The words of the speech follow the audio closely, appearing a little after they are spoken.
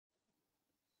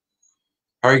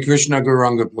Hare Krishna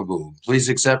Gauranga Prabhu. Please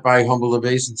accept my humble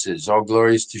obeisances. All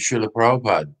glories to Srila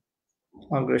Prabhupada.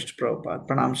 All glories to Prabhupada.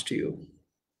 Pranams to you.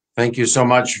 Thank you so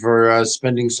much for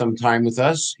spending some time with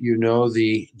us. You know,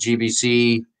 the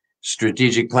GBC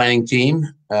strategic planning team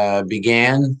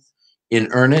began in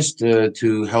earnest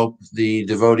to help the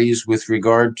devotees with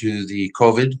regard to the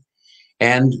COVID.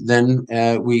 And then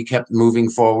we kept moving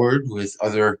forward with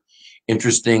other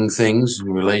interesting things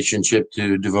in relationship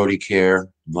to devotee care,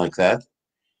 like that.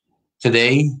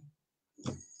 Today,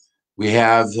 we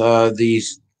have the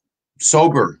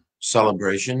sober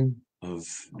celebration of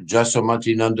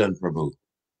Jasomati Nandan Prabhu,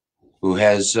 who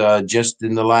has just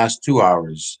in the last 2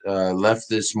 hours left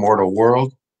this mortal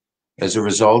world as a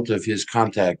result of his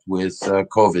contact with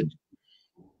COVID.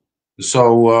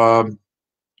 So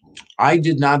I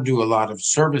did not do a lot of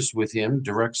service with him,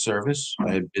 direct service.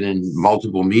 I had been in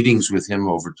multiple meetings with him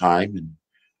over time, and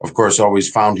of course always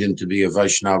found him to be a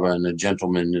Vaishnava and a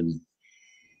gentleman.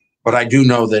 But I do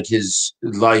know that his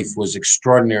life was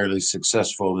extraordinarily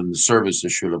successful in the service of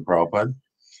Srila Prabhupada.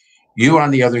 You, on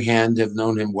the other hand, have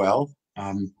known him well.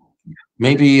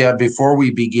 Maybe before we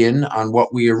begin on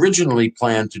what we originally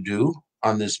planned to do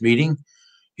on this meeting,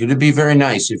 it'd be very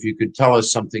nice if you could tell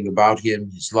us something about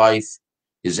him, his life,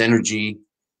 his energy,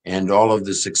 and all of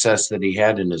the success that he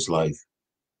had in his life.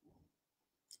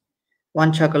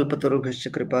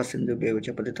 Vanchakalpatarubhyascha kripa sindhubhyo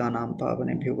cha patitanam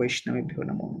pavanebhyo vaishnavebhyo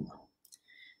namo namah.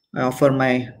 I offer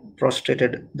my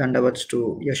prostrated dandavats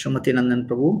to Yasomati Nandan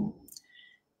Prabhu,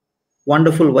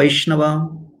 wonderful Vaishnava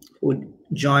who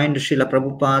joined Srila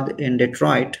Prabhupada in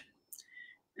Detroit,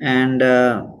 and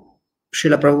Srila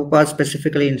Prabhupada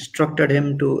specifically instructed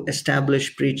him to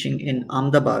establish preaching in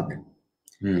Ahmedabad.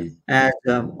 As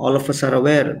all of us are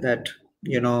aware that,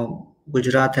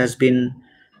 Gujarat has been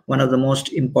one of the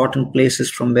most important places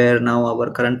from where now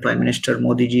our current Prime Minister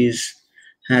Modi ji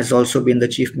has also been the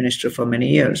Chief Minister for many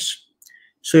years.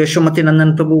 So Yasomati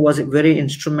Nandan Prabhu was very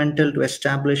instrumental to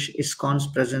establish ISKCON's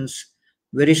presence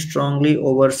very strongly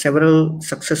over several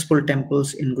successful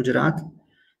temples in Gujarat.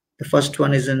 The first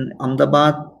one is in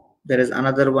Ahmedabad, there is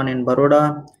another one in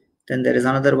Baroda, then there is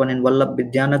another one in Vallabh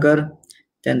Vidyanagar,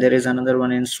 then there is another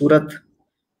one in Surat,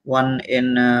 one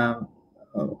in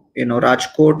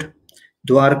Rajkot,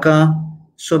 Dwarka.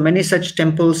 So many such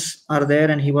temples are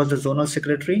there, and he was the zonal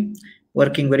secretary,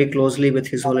 working very closely with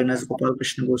His Holiness Gopal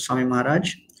Krishna Goswami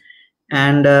Maharaj.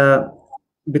 And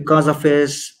because of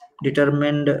his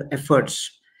determined efforts,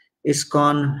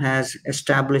 ISKCON has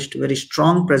established very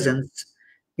strong presence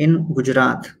in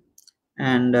Gujarat.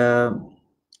 And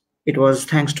it was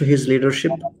thanks to his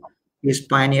leadership, his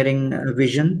pioneering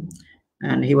vision.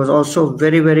 And he was also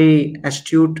very, very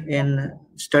astute in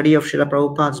study of Srila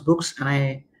Prabhupada's books. And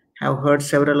I have heard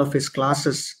several of his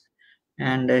classes.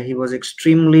 And he was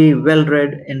extremely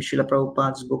well-read in Srila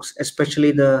Prabhupada's books,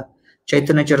 especially the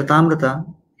Chaitanya Charitamrita.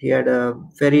 He had a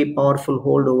very powerful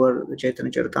hold over the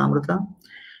Chaitanya Charitamrita.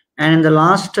 And in the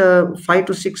last 5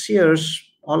 to 6 years,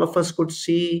 all of us could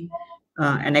see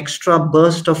an extra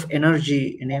burst of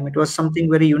energy in him. It was something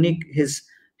very unique. His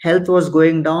health was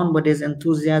going down, but his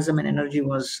enthusiasm and energy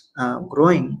was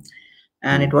growing.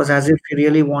 And it was as if he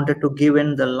really wanted to give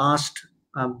in the last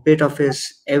bit of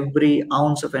his every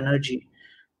ounce of energy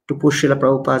to push Srila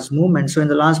Prabhupada's movement. So in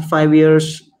the last 5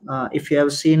 years, if you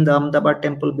have seen the Ahmedabad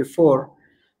temple before,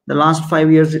 the last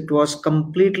 5 years it was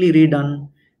completely redone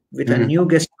with a new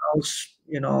guest house,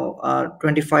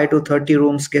 25 to 30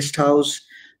 rooms guest house,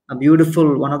 a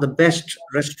beautiful, one of the best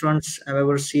restaurants I've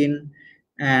ever seen,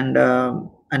 and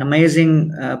an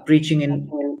amazing preaching in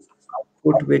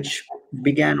output which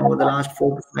began over the last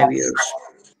 4 to 5 years.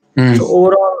 So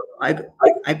overall,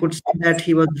 I could see that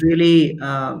he was really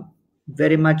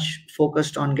very much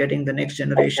focused on getting the next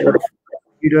generation of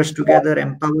leaders together,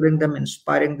 empowering them,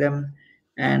 inspiring them,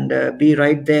 and be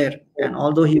right there. And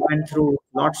although he went through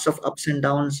lots of ups and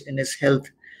downs in his health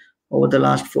over the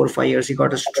last 4 or 5 years, he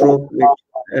got a stroke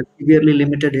which severely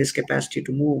limited his capacity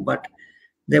to move, but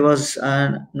there was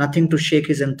nothing to shake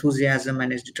his enthusiasm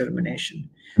and his determination.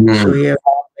 So he was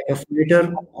like a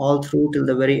fighter all through till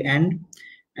the very end.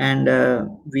 And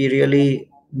we really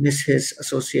miss his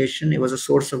association. He was a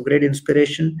source of great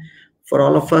inspiration for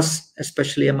all of us,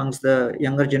 especially amongst the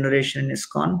younger generation in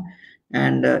ISKCON.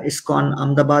 And ISKCON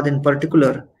Ahmedabad in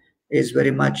particular is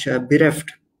very much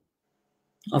bereft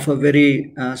of a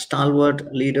very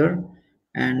stalwart leader,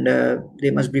 and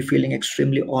they must be feeling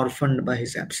extremely orphaned by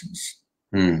his absence.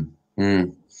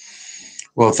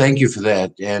 Well, thank you for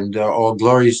that, and all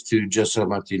glories to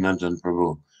Jasomati Nandan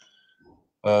Prabhu.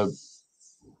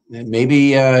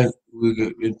 Maybe we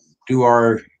could do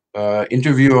our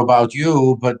interview about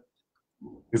you, but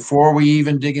Before we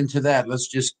even dig into that, let's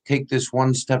just take this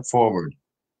one step forward.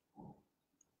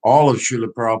 All of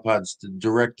Srila Prabhupada's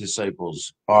direct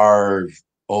disciples are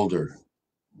older.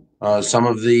 Some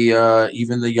of the,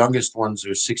 even the youngest ones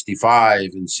are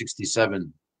 65 and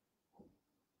 67.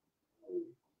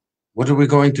 What are we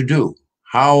going to do?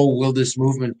 How will this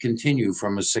movement continue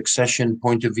from a succession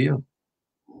point of view?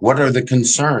 What are the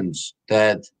concerns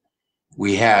that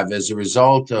we have as a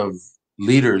result of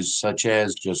leaders such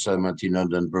as Jasamati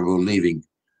Nandan Prabhu leaving?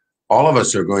 All of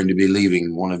us are going to be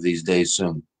leaving one of these days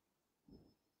soon.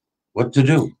 What to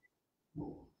do?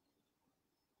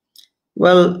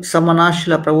 Well, someone asked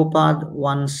Srila Prabhupada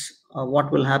once,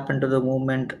 what will happen to the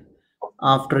movement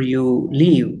after you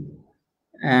leave?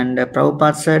 And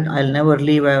Prabhupada said, I'll never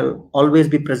leave, I'll always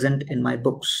be present in my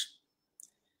books.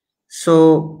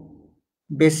 So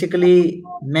basically,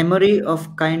 memory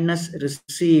of kindness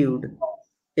received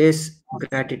is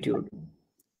gratitude.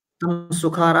 Tam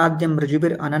sukharadhyam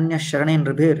rajubir ananya sharanen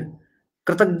ribhir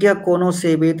kratagya kono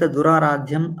seveta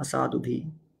duraradhyam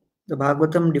asadubhi. The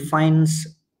Bhagavatam defines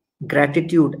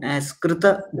gratitude as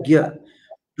kritagya,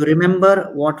 to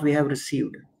remember what we have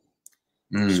received.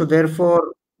 So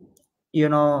therefore,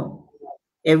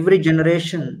 every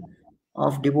generation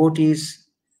of devotees,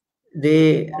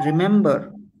 they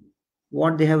remember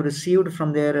what they have received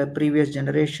from their previous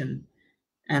generation,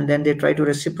 and then they try to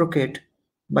reciprocate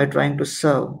by trying to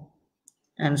serve.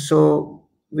 And so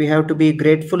we have to be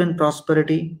grateful in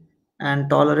prosperity and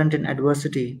tolerant in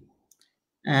adversity.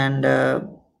 And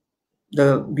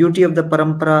the beauty of the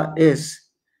parampara is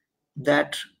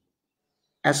that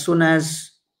as soon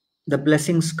as the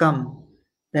blessings come,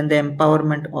 then the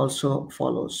empowerment also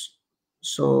follows.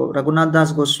 So Raghunath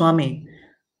Das Goswami,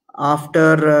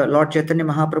 after Lord Chaitanya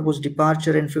Mahaprabhu's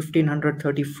departure in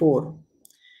 1534,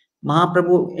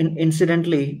 Mahaprabhu,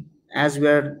 incidentally, as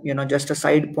we're, just a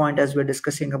side point, as we're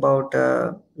discussing about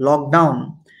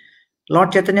lockdown,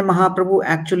 Lord Chaitanya Mahaprabhu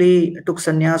actually took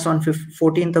sannyas on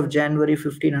 14th of January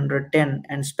 1510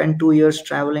 and spent 2 years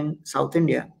traveling South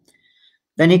India.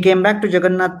 Then he came back to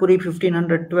Jagannath Puri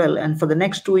 1512, and for the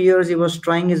next 2 years he was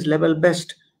trying his level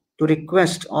best to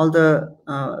request all the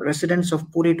residents of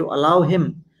Puri to allow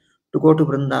him to go to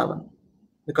Vrindavan.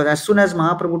 Because as soon as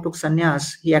Mahaprabhu took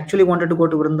sannyas, he actually wanted to go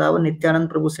to Vrindavan. Nityanand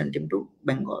Prabhu sent him to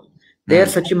Bengal. There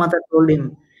Sachimata told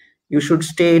him, you should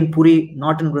stay in Puri,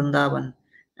 not in Vrindavan.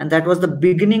 And that was the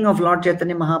beginning of Lord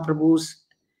Chaitanya Mahaprabhu's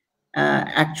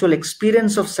actual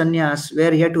experience of sannyas,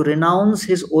 where he had to renounce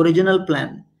his original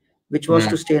plan, which was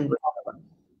to stay in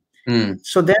Vrindavan.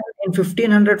 So then in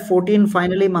 1514,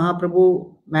 finally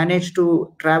Mahaprabhu managed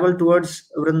to travel towards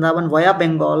Vrindavan via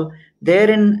Bengal. There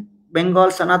in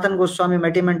Bengal, Sanatan Goswami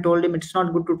met him and told him, it's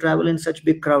not good to travel in such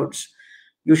big crowds.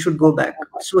 You should go back.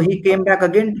 So he came back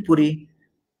again to Puri.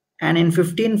 And in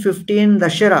 1515,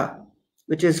 Dashera,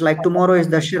 which is like tomorrow is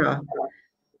Dashera,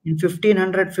 in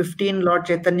 1515, Lord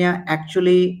Chaitanya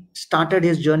actually started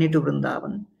his journey to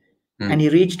Vrindavan. And he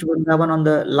reached Vrindavan on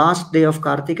the last day of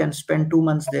Kartik and spent 2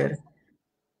 months there.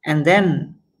 And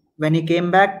then when he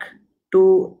came back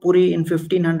to Puri in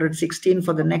 1516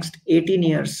 for the next 18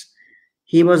 years,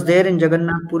 he was there in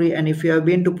Jagannath Puri. And if you have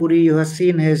been to Puri, you have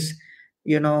seen his,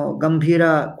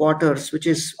 Gambhira quarters, which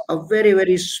is a very,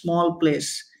 very small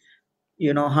place,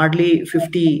 hardly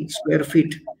 50 square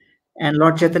feet. And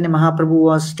Lord Chaitanya Mahaprabhu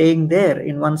was staying there,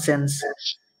 in one sense,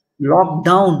 locked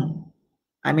down.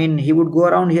 I mean, he would go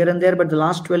around here and there, but the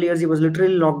last 12 years he was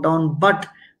literally locked down, but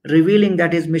revealing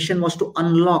that his mission was to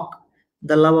unlock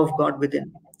the love of God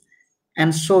within.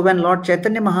 And so when Lord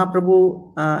Chaitanya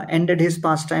Mahaprabhu ended his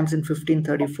pastimes in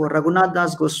 1534, Raghunath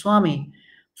Das Goswami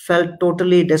felt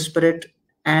totally desperate,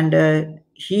 and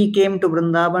he came to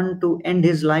Vrindavan to end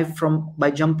his life by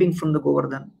jumping from the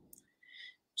Govardhan.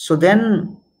 So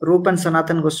then Rupa and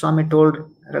Sanatan Goswami told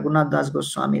Raghunath Das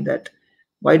Goswami that,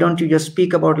 why don't you just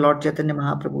speak about Lord Chaitanya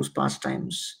Mahaprabhu's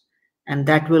pastimes, and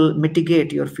that will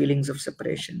mitigate your feelings of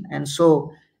separation. And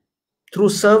so through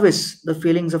service, the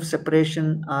feelings of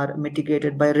separation are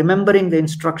mitigated by remembering the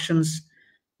instructions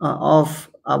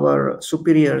of our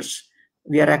superiors.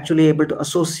 We are actually able to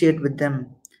associate with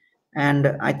them.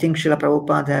 And I think Srila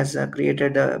Prabhupada has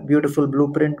created a beautiful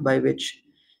blueprint by which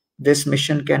this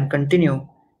mission can continue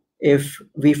if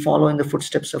we follow in the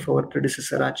footsteps of our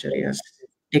predecessor acharyas,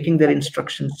 taking their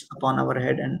instructions upon our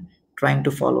head and trying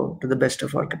to follow to the best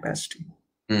of our capacity.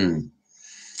 And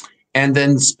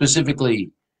then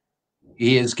specifically,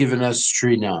 he has given us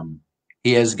Srinam.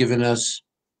 He has given us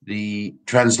the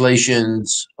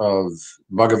translations of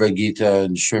Bhagavad Gita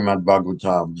and Srimad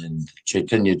Bhagavatam and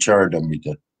Chaitanya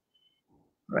Charitamrita.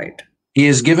 Right. He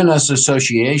has given us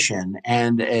association,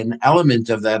 and an element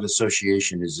of that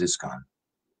association is ISKCON.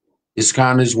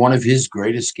 ISKCON is one of his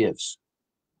greatest gifts.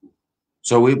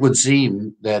 So it would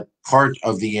seem that part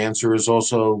of the answer is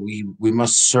also we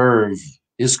must serve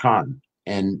ISKCON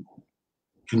and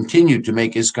continue to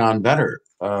make ISKCON better.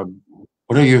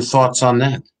 What are your thoughts on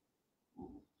that?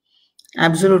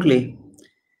 Absolutely.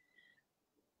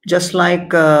 Just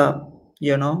like,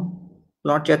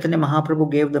 Lord Chaitanya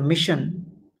Mahaprabhu gave the mission,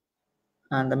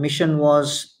 and the mission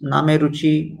was Name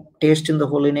Ruchi, taste in the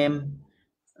holy name,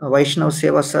 Vaishnava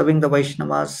Seva, serving the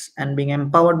Vaishnavas, and being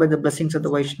empowered by the blessings of the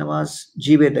Vaishnavas,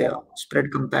 Jive Daya,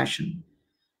 spread compassion.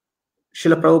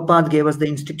 Srila Prabhupada gave us the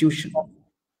institution.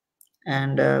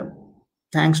 And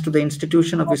thanks to the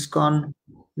institution of ISKCON,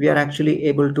 we are actually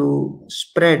able to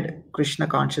spread Krishna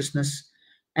consciousness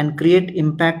and create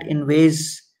impact in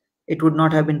ways it would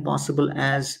not have been possible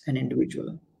as an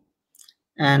individual.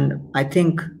 And I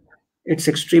think it's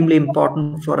extremely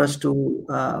important for us to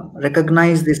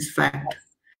recognize this fact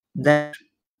that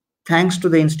thanks to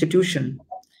the institution,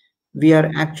 we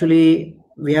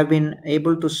have been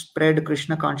able to spread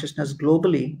Krishna consciousness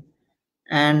globally.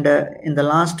 And in the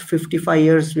last 55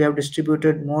 years, we have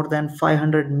distributed more than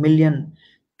 500 million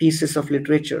pieces of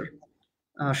literature,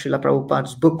 Srila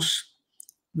Prabhupada's books,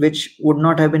 which would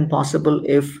not have been possible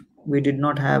if we did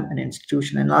not have an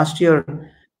institution. And last year,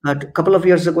 a couple of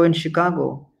years ago in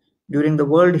Chicago, during the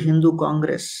World Hindu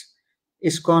Congress,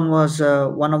 ISKCON was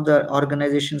one of the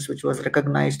organizations which was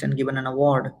recognized and given an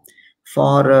award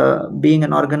for being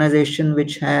an organization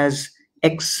which has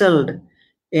excelled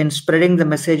in spreading the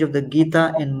message of the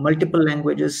Gita in multiple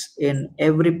languages in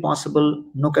every possible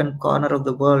nook and corner of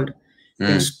the world,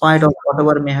 in spite of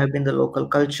whatever may have been the local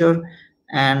culture.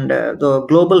 And the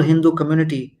global Hindu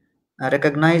community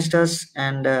recognized us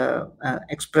and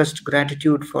expressed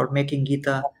gratitude for making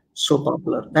Gita so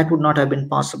popular. That would not have been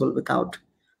possible without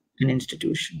an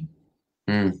institution.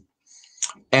 And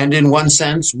in one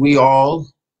sense, we all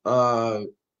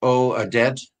owe a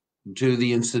debt to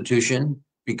the institution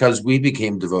because we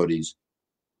became devotees.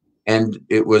 And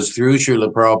it was through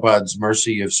Srila Prabhupada's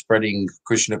mercy of spreading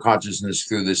Krishna consciousness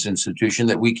through this institution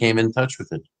that we came in touch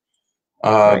with it.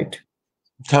 Right.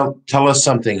 Tell us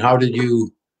something. How did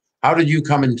you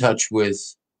come in touch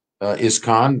with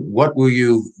ISKCON? What were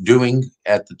you doing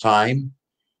at the time?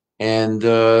 And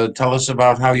tell us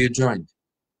about how you joined.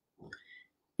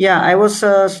 Yeah, I was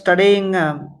studying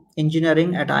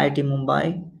engineering at IIT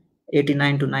Mumbai,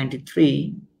 89 to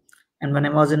 93. And when I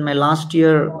was in my last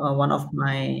year, one of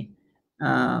my,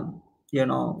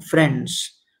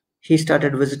 friends, he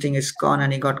started visiting ISKCON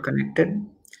and he got connected.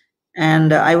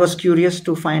 And I was curious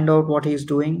to find out what he's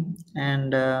doing.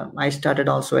 And I started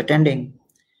also attending.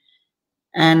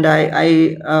 And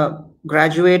I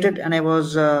graduated and I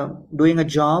was doing a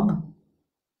job.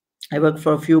 I worked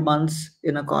for a few months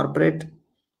in a corporate.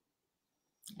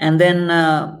 And then,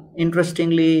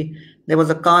 interestingly, there was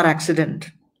a car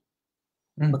accident.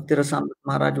 Bhakti Rasam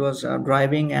Maharaj was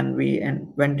driving, and we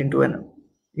went into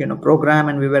a program,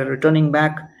 and we were returning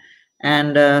back,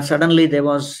 and suddenly there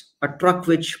was a truck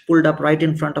which pulled up right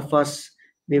in front of us.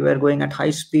 We were going at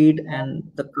high speed, and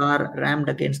the car rammed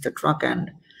against the truck, and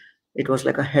it was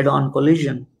like a head-on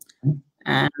collision.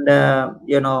 And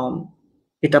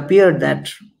it appeared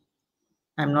that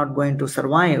I'm not going to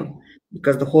survive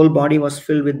because the whole body was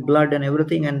filled with blood and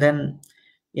everything. And then,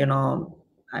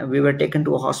 we were taken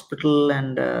to a hospital,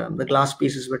 and the glass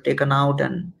pieces were taken out.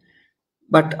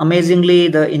 But amazingly,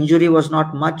 the injury was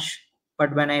not much.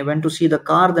 But when I went to see the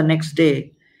car the next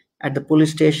day at the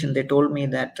police station, they told me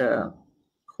that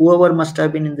whoever must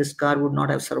have been in this car would not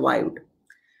have survived.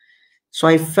 So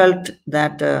I felt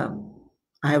that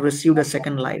I have received a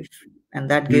second life, and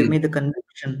that gave me the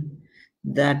conviction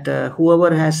that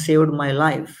whoever has saved my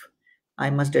life, I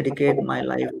must dedicate my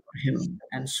life to him.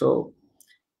 And so,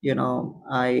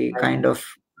 I kind of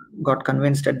got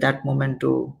convinced at that moment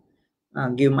to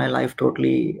give my life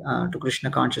totally to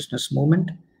Krishna consciousness movement.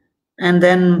 And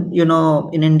then,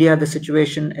 in India, the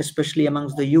situation, especially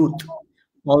amongst the youth,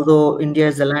 although India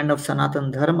is the land of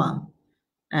Sanatan Dharma,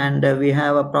 and we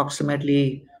have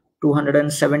approximately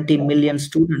 270 million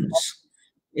students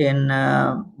in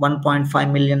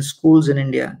 1.5 million schools in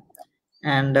India,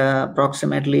 and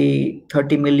approximately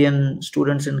 30 million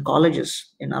students in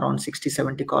colleges, in around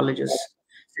 60-70 colleges,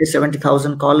 say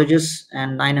 70,000 colleges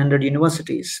and 900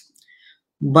 universities.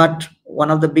 But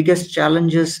one of the biggest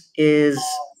challenges is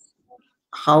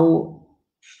how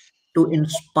to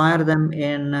inspire them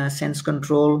in sense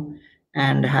control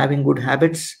and having good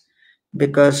habits,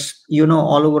 because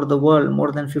all over the world,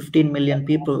 more than 15 million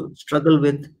people struggle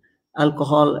with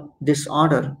alcohol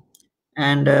disorder.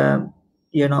 And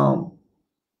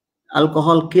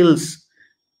alcohol kills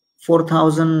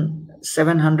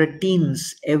 4,700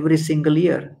 teens every single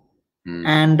year.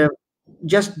 And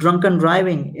just drunken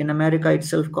driving in America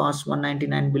itself costs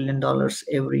 $199 billion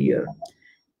every year.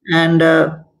 And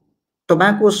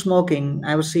tobacco smoking,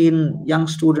 I've seen young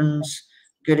students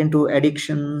get into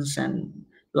addictions, and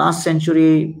last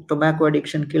century tobacco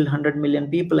addiction killed 100 million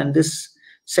people, and this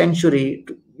century,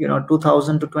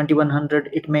 2000 to 2100,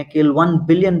 it may kill 1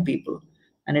 billion people,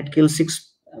 and it kills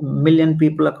 6 million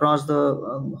people across the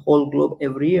whole globe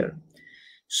every year.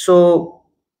 So,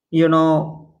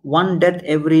 one death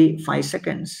every 5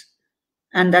 seconds.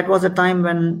 And that was a time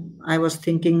when I was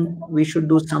thinking we should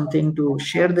do something to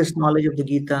share this knowledge of the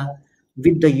Gita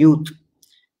with the youth.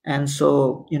 And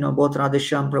so, both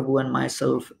Radheshyam Prabhu and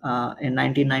myself, in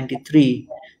 1993,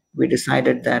 we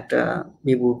decided that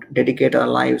we would dedicate our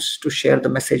lives to share the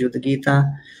message of the Gita,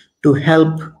 to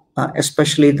help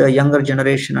especially the younger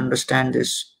generation understand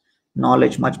this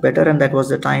knowledge much better. And that was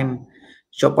the time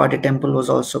Chowpatty Temple was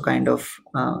also kind of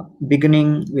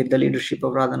beginning with the leadership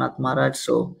of Radhanath Maharaj.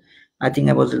 So I think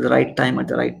I was at the right time at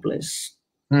the right place.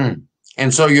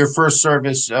 And so your first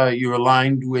service, you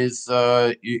aligned with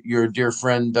your dear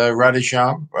friend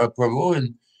Radheshyam Prabhu,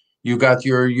 and you got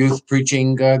your youth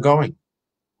preaching going.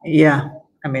 Yeah,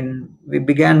 I mean, we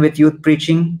began with youth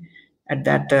preaching at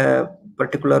that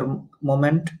particular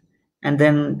moment. And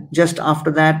then just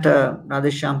after that,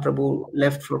 Radheshyam Prabhu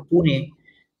left for Pune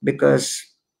because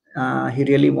he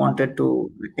really wanted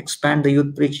to expand the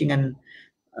youth preaching, and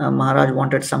Maharaj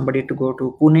wanted somebody to go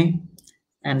to Pune.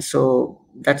 And so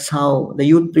that's how the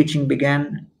youth preaching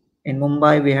began. In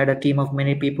Mumbai, we had a team of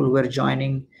many people who were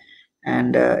joining.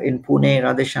 And in Pune,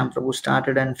 Radheshyam Prabhu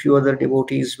started, and few other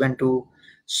devotees went to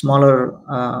smaller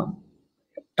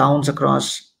towns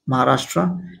across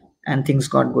Maharashtra, and things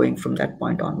got going from that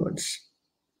point onwards.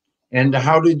 And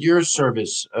how did your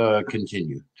service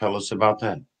continue? Tell us about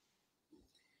that.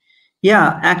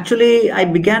 Yeah, actually, I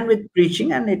began with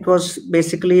preaching, and it was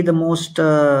basically the most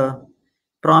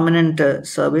prominent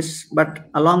service. But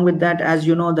along with that, as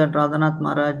you know, that Radhanath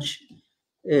Maharaj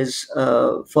is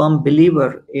a firm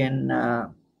believer in,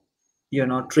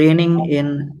 training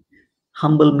in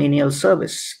humble menial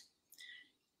service.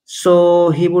 So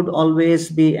he would always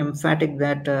be emphatic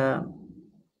that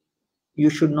you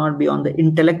should not be on the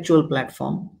intellectual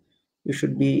platform. You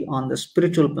should be on the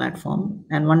spiritual platform.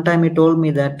 And one time he told me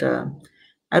that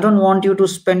I don't want you to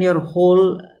spend your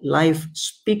whole life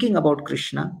speaking about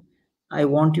Krishna. I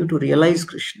want you to realize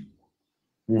Krishna.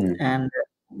 And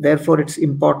therefore, it's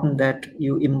important that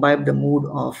you imbibe the mood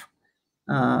of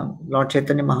Lord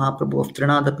Chaitanya Mahaprabhu of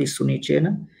Trinadapi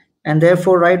Sunichena. And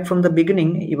therefore, right from the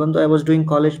beginning, even though I was doing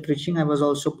college preaching, I was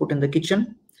also put in the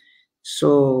kitchen.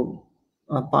 So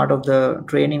part of the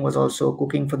training was also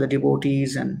cooking for the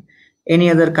devotees and any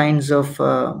other kinds of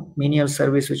menial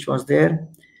service which was there.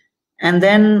 And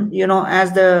then,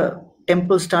 as the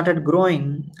temple started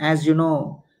growing, as you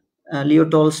know, Leo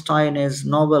Tolstoy in his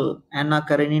novel Anna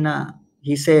Karenina,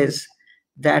 he says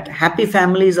that happy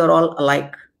families are all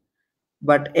alike,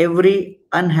 but every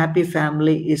unhappy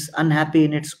family is unhappy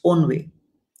in its own way.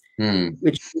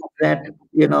 Which means that,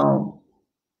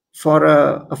 for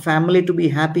a family to be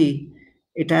happy,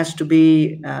 it has to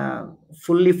be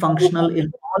fully functional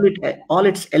in all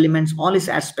its elements, all its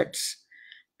aspects.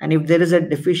 And if there is a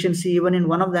deficiency even in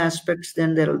one of the aspects,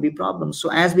 then there will be problems. So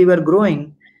as we were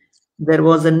growing, there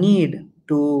was a need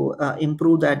to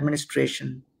improve the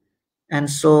administration. And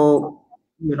so,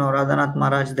 Radhanath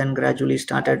Maharaj then gradually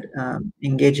started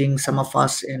engaging some of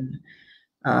us in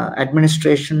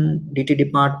administration, DT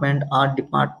department, art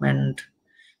department,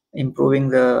 improving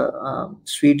the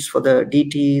suites for the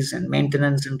DTs and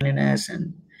maintenance and cleanliness.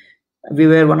 And we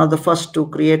were one of the first to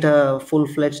create a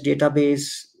full-fledged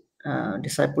database,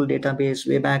 disciple database,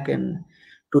 way back in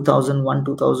 2001,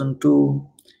 2002.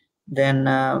 Then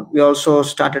we also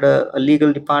started a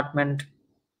legal department.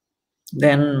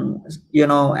 Then, as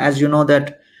you know,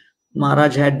 that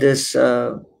Maharaj had this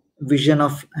vision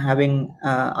of having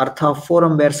Artha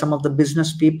Forum, where some of the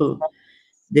business people,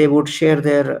 they would share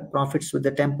their profits with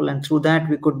the temple, and through that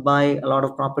we could buy a lot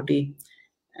of property.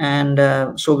 And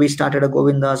so we started a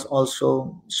Govindas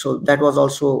also. So that was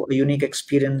also a unique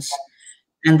experience.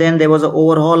 And then there was an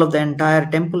overhaul of the entire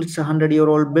temple. It's a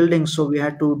 100-year-old building, so we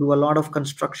had to do a lot of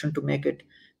construction to make it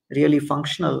really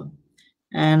functional.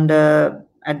 And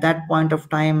at that point of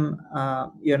time,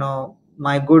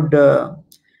 my good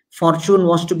fortune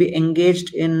was to be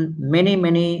engaged in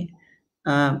many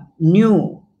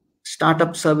new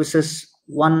startup services,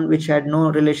 one which had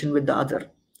no relation with the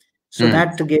other. So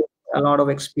that gave a lot of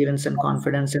experience and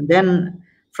confidence. And then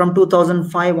From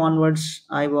 2005 onwards,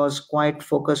 I was quite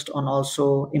focused on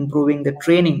also improving the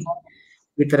training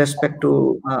with respect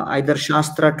to either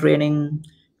Shastra training,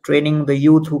 training the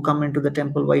youth who come into the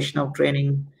temple, Vaishnav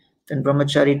training, then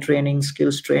Brahmachari training,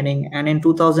 skills training. And in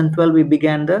 2012, we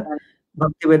began the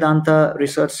Bhaktivedanta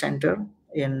Research Center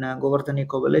in Govardhan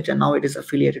Eco Village, and now it is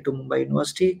affiliated to Mumbai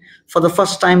University. For the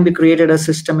first time, we created a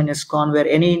system in ISKCON where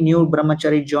any new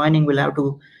Brahmachari joining will have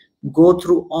to go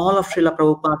through all of Srila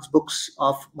Prabhupada's books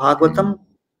of Bhagavatam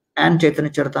and Chaitanya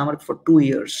Charitamrita for 2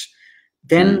 years.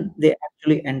 Then they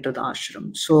actually enter the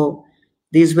ashram. So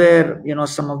these were,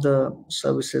 some of the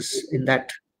services in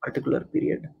that particular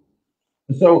period.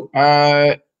 So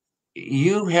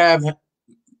you have,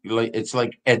 it's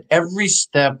like at every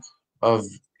step of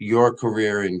your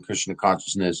career in Krishna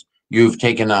consciousness, you've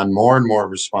taken on more and more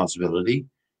responsibility.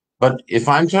 But if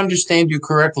I'm to understand you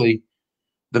correctly,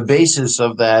 the basis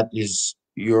of that is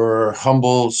your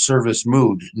humble service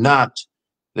mood, not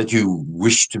that you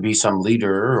wish to be some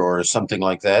leader or something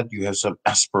like that. You have some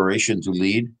aspiration to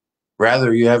lead.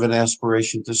 Rather, you have an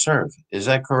aspiration to serve. Is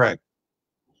that correct?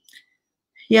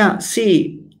 Yeah,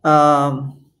 see,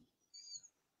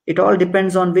 it all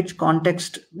depends on which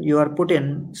context you are put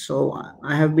in. So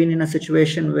I have been in a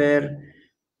situation where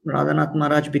Radhanath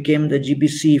Maharaj became the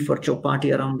GBC for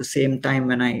Chopati around the same time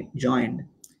when I joined.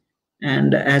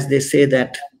 And as they say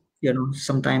that,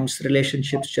 sometimes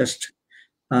relationships just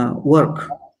work.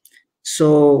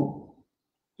 So,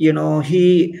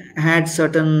 he had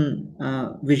certain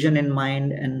vision in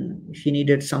mind, and he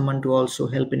needed someone to also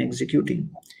help in executing.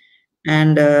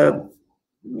 And,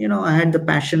 I had the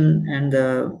passion and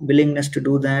the willingness to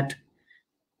do that.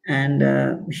 And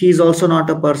he's also not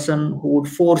a person who would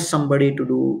force somebody to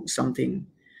do something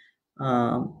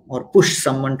or push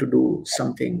someone to do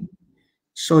something.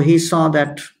 So he saw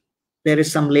that there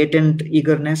is some latent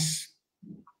eagerness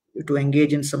to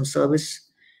engage in some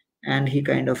service, and he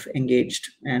kind of engaged.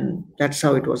 And that's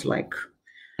how it was like,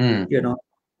 hand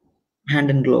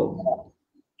in glove.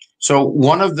 So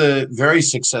one of the very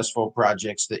successful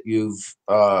projects that you've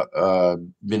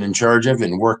been in charge of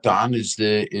and worked on is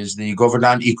the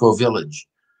Govardhan Eco Village.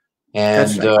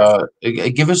 And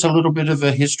right. Give us a little bit of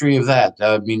a history of that.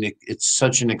 I mean, it's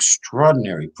such an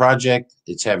extraordinary project.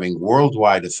 It's having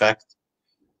worldwide effect.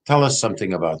 Tell us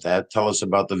something about that. Tell us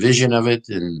about the vision of it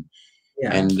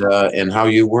and how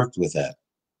you worked with that.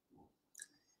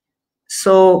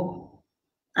 So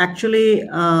actually,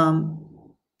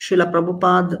 Srila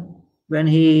Prabhupada, when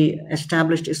he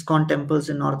established ISKCON temples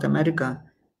in North America,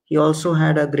 he also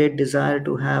had a great desire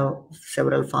to have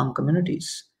several farm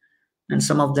communities. And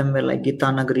some of them were like Gita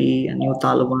Nagari and New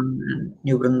Talavan and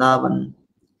New Vrindavan.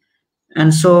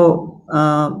 And so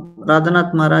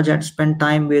Radhanath Maharaj had spent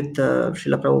time with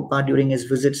Srila Prabhupada during his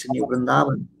visits in New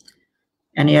Vrindavan.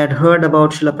 And he had heard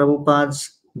about Srila Prabhupada's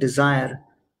desire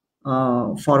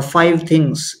for 5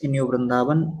 things in New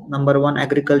Vrindavan. Number 1,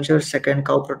 agriculture. 2nd,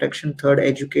 cow protection. 3rd,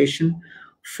 education.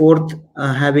 4th,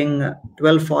 having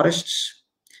 12 forests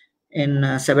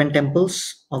in 7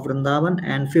 temples of Vrindavan.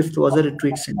 And 5th was a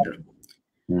retreat center.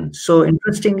 So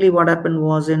interestingly, what happened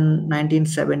was in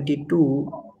 1972,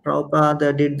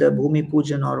 Prabhupada did the Bhumi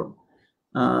Pujan or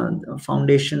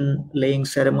foundation laying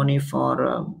ceremony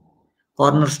for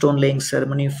cornerstone laying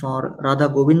ceremony for Radha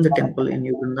Govinda temple in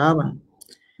New Vrindavan.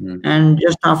 And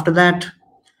just after that,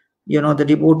 the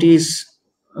devotees,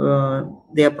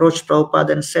 they approached Prabhupada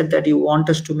and said that you want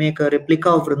us to make a replica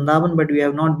of Vrindavan, but we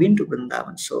have not been to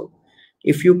Vrindavan. So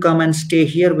if you come and stay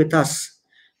here with us,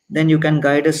 then you can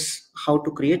guide us how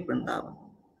to create Vrindavan.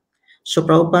 So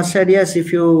Prabhupada said, yes,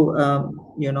 if you,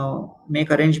 make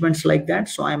arrangements like that,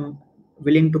 so I'm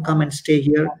willing to come and stay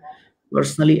here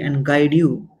personally and guide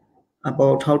you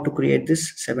about how to create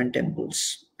these 7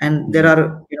 temples. And there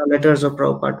are, letters of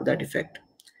Prabhupada to that effect.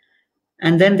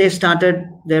 And then they started,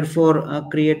 therefore,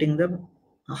 creating the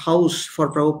house for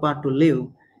Prabhupada to live.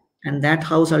 And that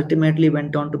house ultimately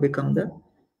went on to become the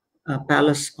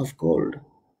Palace of Gold.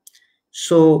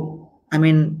 So, I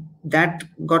mean, that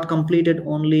got completed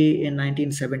only in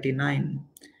 1979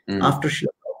 after Srila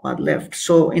Prabhupada left.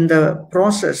 So in the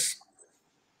process,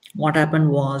 what happened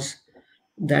was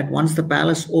that once the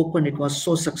palace opened, it was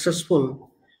so successful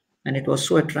and it was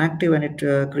so attractive, and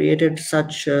it created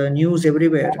such news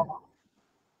everywhere.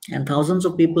 And thousands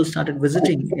of people started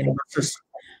visiting in buses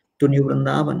to New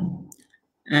Vrindavan.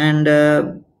 And,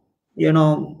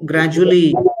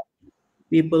 gradually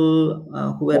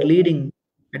people who were leading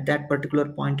at that particular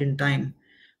point in time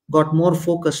got more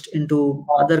focused into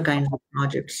other kinds of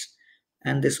projects.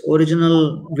 And this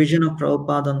original vision of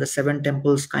Prabhupada on the 7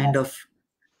 temples kind of,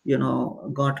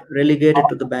 got relegated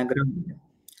to the background.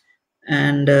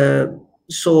 And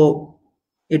So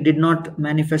it did not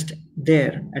manifest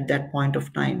there at that point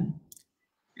of time.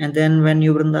 And then when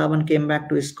New Vrindavan came back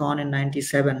to ISKCON in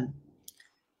 97,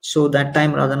 so that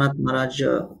time Radhanath Maharaj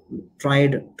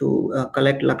tried to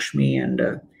collect Lakshmi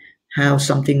and have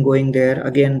something going there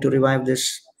again to revive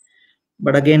this.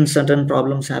 But again, certain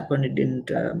problems happened, it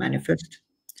didn't manifest.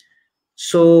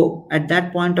 So at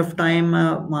that point of time,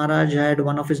 Maharaj had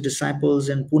one of his disciples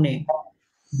in Pune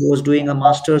who was doing a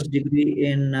master's degree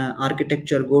in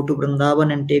architecture go to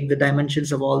Vrindavan and take the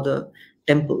dimensions of all the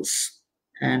temples.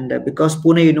 And because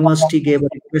Pune University gave a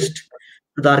request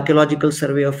to the Archaeological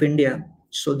Survey of India,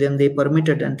 so then they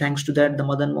permitted, and thanks to that, the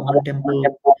Madan Mohan temple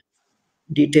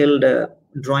detailed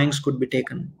drawings could be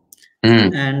taken.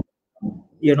 And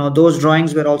those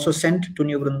drawings were also sent to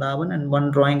New Vrindavan, and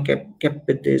one drawing kept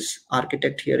with this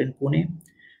architect here in Pune.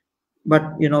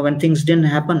 But when things didn't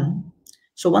happen,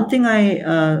 so one thing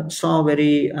I saw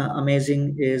very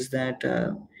amazing is that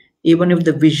even if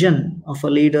the vision of a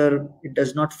leader, it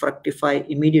does not fructify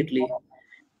immediately,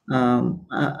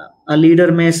 a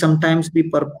leader may sometimes be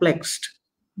perplexed,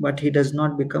 but he does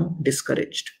not become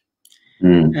discouraged.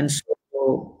 And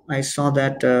so I saw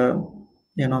that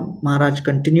Maharaj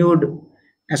continued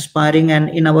aspiring, and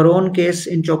in our own case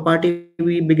in Chopati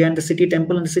we began the city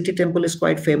temple, and the city temple is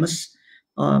quite famous,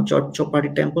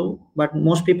 Chopati temple. But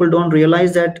most people don't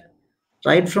realize that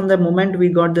right from the moment we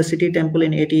got the city temple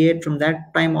in 88, from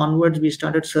that time onwards we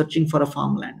started searching for a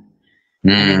farmland.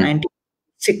 And in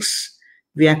 1996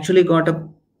 we actually got a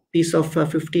piece of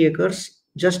 50 acres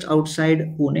just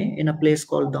outside Pune in a place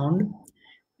called Daund,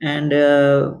 and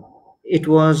it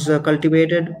was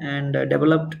cultivated and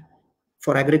developed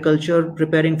for agriculture,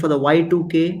 preparing for the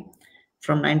Y2K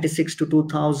from 96 to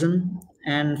 2000.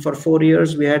 And for 4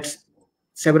 years we had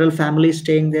several families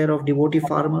staying there of devotee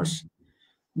farmers,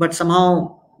 but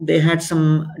somehow they had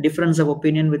some difference of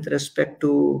opinion with respect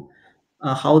to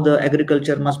how the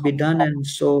agriculture must be done, and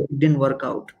so it didn't work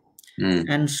out.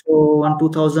 And so in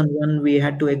 2001 we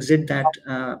had to exit that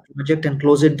project and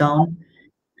close it down.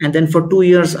 And then for 2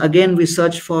 years again we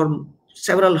searched for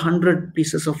several hundred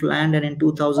pieces of land, and in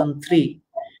 2003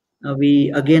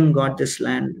 we again got this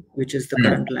land, which is the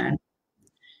current land.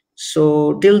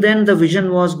 So till then the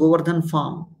vision was Govardhan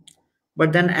farm,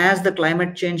 but then as the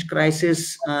climate change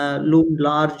crisis loomed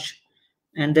large,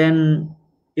 and then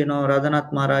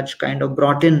Radhanath Maharaj kind of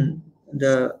brought in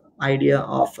the idea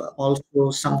of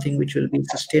also something which will be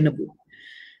sustainable,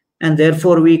 and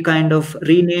therefore we kind of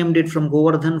renamed it from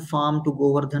Govardhan farm to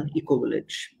Govardhan eco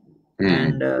village.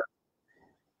 And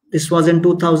this was in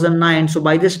 2009. So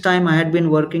by this time I had been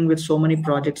working with so many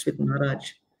projects with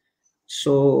Maharaj.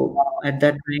 So at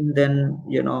that time then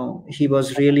he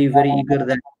was really very eager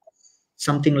that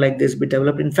something like this be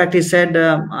developed. In fact, he said,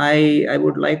 I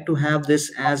would like to have this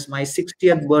as my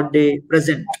 60th birthday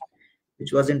present,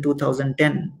 which was in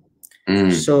 2010.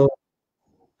 So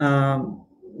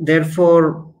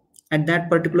therefore at that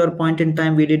particular point in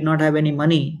time we did not have any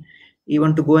money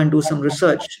even to go and do some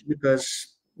research, because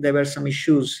there were some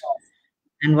issues.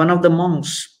 And one of the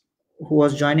monks who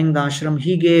was joining the ashram,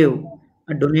 he gave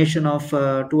a donation of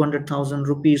 200,000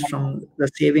 rupees from the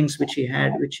savings which he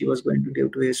had, which he was going to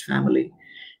give to his family.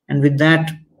 And with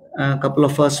that, a couple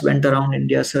of us went around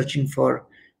India searching for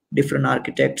different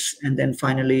architects, and then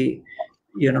finally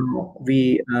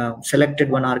we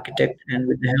selected one architect, and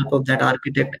with the help of that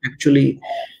architect, actually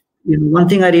one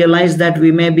thing I realized, that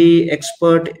we may be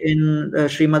expert in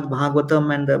Srimad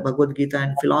Bhagavatam and the Bhagavad Gita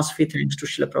and philosophy thanks to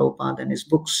Srila Prabhupada and his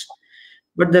books,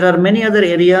 but there are many other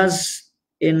areas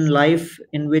in life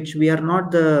in which we are not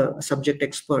the subject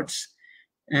experts.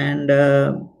 And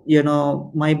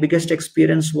my biggest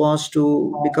experience was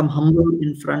to become humble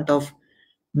in front of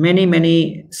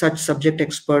many such subject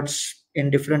experts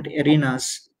in different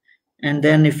arenas. And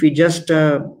then if we just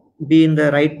be in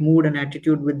the right mood and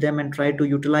attitude with them and try to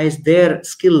utilize their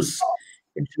skills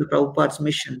in Srila Prabhupada's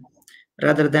mission,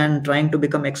 rather than trying to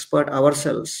become expert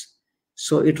ourselves,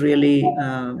 so it really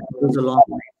goes a long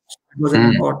way. It was an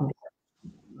important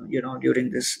during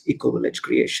this eco village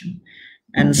creation.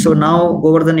 And so now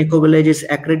Govardhan eco village is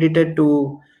accredited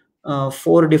to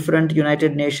 4 different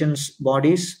United Nations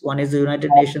bodies. One is the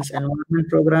United Nations Environment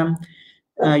Program,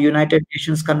 United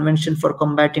Nations Convention for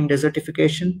Combating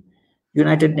Desertification,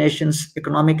 United Nations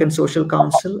Economic and Social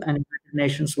Council, and United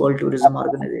Nations World Tourism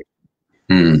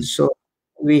Organization. So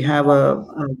we have a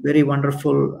very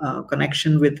wonderful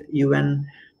connection with UN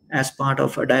as part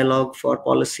of a dialogue for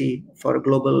policy for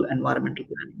global environmental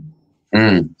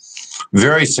planning.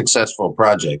 Very successful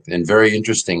project, and very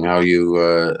interesting how you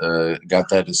got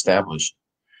that established.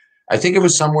 I think it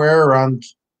was somewhere around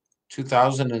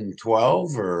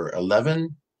 2012 or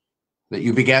 11 that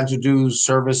you began to do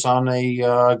service on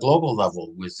a global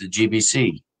level with the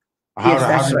GBC. Yes, How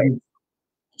that's did right. you?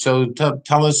 So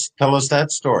tell us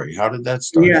that story. How did that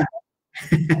start? Yeah.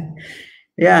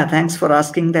 Yeah, thanks for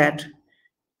asking that.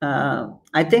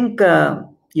 I think,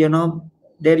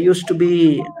 there used to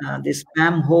be this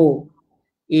spam ho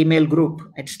email group.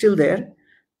 It's still there,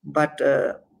 but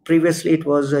previously it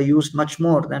was used much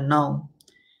more than now.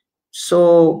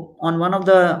 So on one of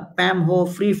the Pam Ho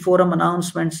free forum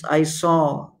announcements, I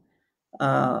saw,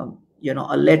 uh,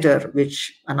 a letter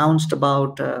which announced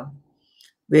about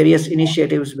various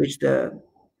initiatives which the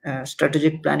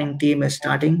strategic planning team is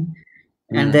starting.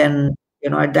 And Mm, then,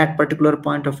 at that particular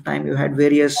point of time, you had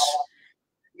various,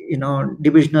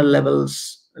 divisional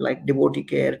levels like devotee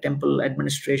care, temple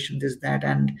administration, this, that.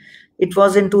 And it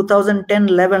was in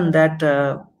 2010-11 that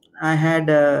I had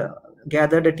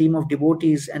gathered a team of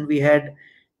devotees, and we had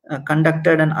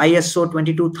conducted an ISO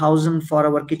 22,000 for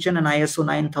our kitchen and ISO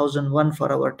 9001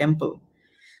 for our temple.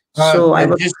 So I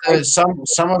and was just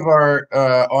some of our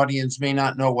audience may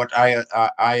not know what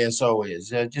ISO is.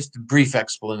 Just a brief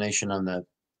explanation on that.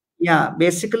 Yeah,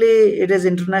 basically it is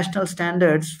international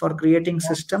standards for creating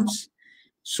systems.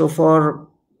 So for,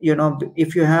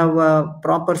 if you have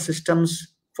proper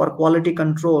systems for quality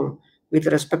control with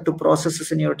respect to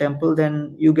processes in your temple,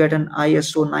 then you get an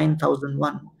ISO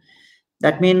 9001.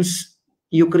 That means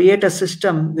you create a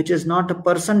system which is not a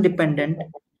person dependent,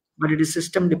 but it is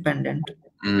system dependent.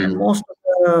 And Mm, most of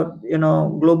the,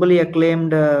 globally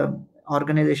acclaimed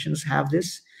organizations have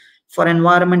this. For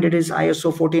environment, it is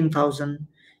ISO 14,000.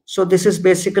 So this is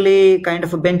basically kind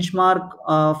of a benchmark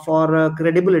for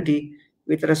credibility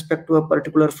with respect to a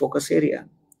particular focus area.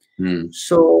 mm.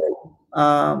 So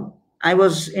I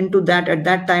was into that at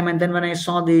that time, and then when I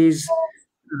saw these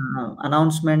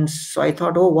announcements, so I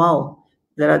thought, oh wow,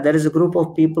 there is a group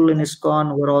of people in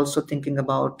ISKCON who are also thinking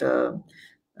about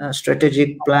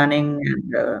strategic planning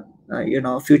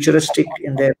and futuristic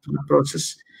in their thought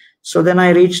process. So then I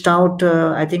reached out.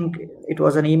 I think it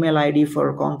was an email ID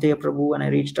for Kaunteya Prabhu, and I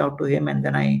reached out to him, and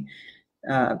then I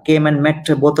came and met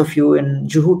both of you in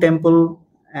Juhu Temple,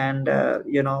 and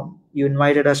you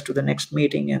invited us to the next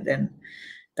meeting, and then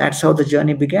that's how the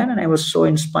journey began. And I was so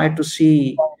inspired to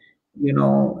see,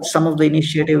 some of the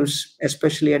initiatives,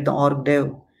 especially at the org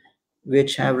dev,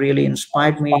 which have really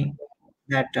inspired me.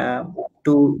 That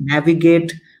to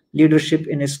navigate leadership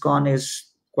in ISKCON is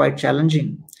quite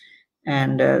challenging.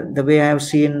 And the way I have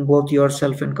seen both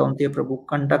yourself and Kaunteya Prabhu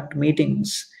conduct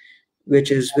meetings,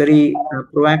 which is very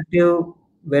proactive,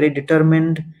 very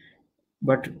determined,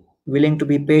 but willing to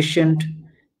be patient.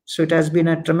 So it has been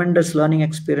a tremendous learning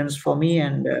experience for me.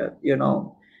 And,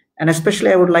 and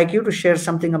especially I would like you to share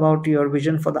something about your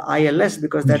vision for the ILS,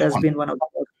 because that has been one of the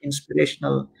most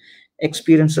inspirational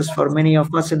experiences for many of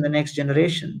us in the next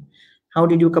generation. How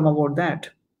did you come about that?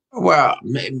 Well,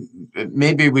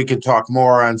 maybe we could talk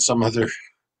more on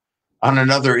on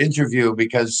another interview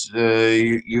because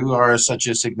you are such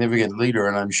a significant leader,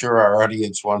 and I'm sure our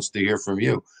audience wants to hear from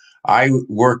you. I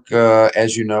work,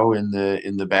 as you know, in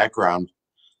the background,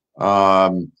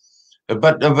 um,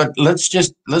 but let's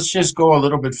just go a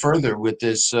little bit further with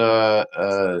this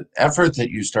effort that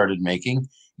you started making.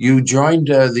 You joined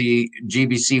the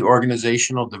GBC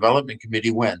Organizational Development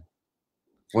Committee when?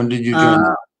 When did you join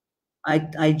Uh,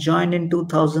 that? I joined in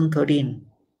 2013.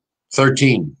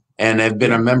 13, and have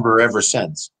been Yeah. a member ever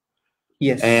since.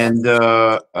 Yes. And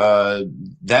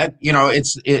that,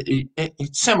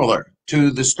 it's similar to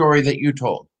the story that you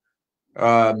told.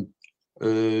 Um,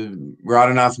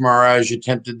 Radhanath Maharaj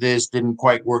attempted this, didn't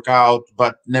quite work out,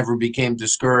 but never became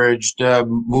discouraged.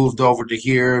 Moved over to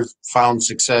here, found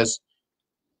success.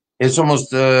 It's almost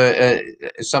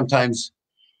sometimes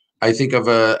I think of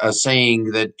a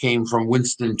saying that came from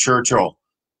Winston Churchill: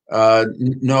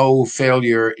 "No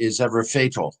failure is ever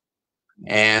fatal."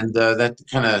 And that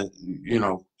kind of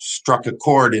struck a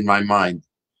chord in my mind.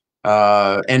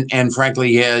 And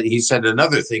frankly, he said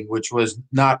another thing, which was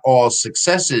not all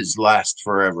successes last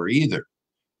forever either. Right.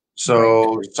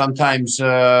 So sometimes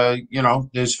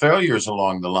there's failures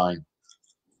along the line.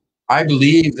 I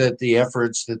believe that the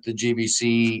efforts that the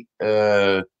GBC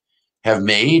have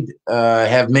made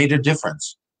a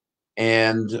difference,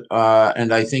 and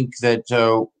I think that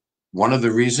one of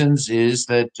the reasons is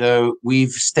that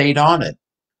we've stayed on it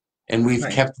and we've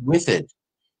Right. kept with it,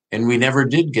 and we never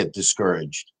did get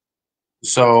discouraged.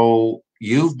 So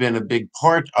you've been a big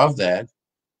part of that.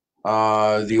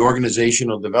 The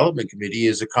Organizational Development Committee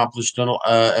has accomplished an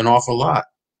awful lot.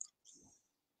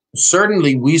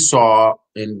 Certainly, we saw,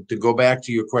 and to go back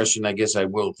to your question, I guess I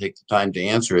will take the time to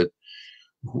answer it.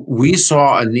 We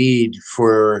saw a need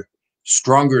for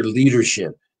stronger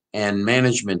leadership and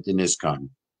management in ISKCON.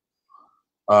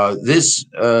 This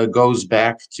goes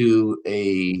back to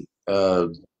an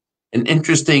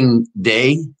interesting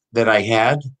day that I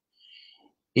had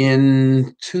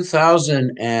in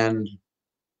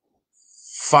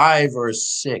 2005 or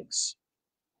 6.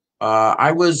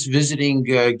 I was visiting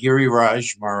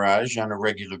Giriraj Maharaj on a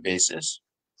regular basis,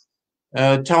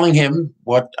 telling him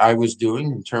what I was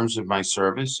doing in terms of my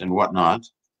service and whatnot.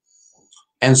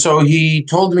 And so he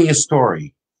told me a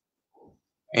story.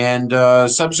 And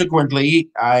subsequently,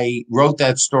 I wrote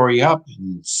that story up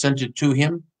and sent it to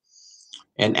him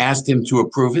and asked him to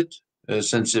approve it.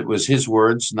 Since it was his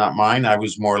words, not mine, I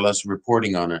was more or less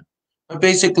reporting on it. But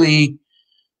basically,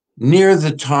 near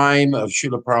the time of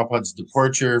Srila Prabhupada's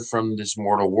departure from this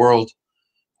mortal world,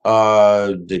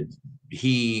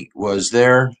 he was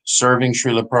there serving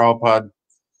Srila Prabhupada.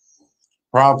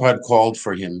 Prabhupada called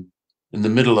for him in the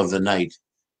middle of the night,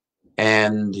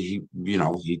 and he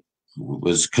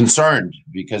was concerned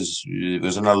because it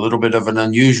was in a little bit of an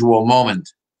unusual moment.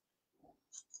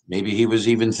 Maybe he was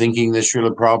even thinking that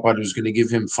Srila Prabhupada was going to give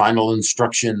him final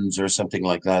instructions or something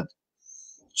like that.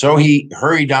 So he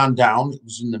hurried on down. It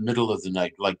was in the middle of the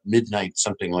night, like midnight,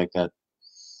 something like that.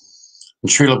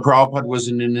 And Srila Prabhupada was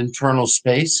in an internal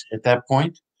space at that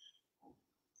point,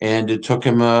 and it took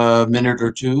him a minute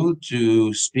or two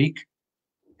to speak.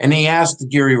 And he asked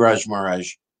Giriraj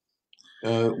Maharaj,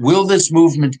 will this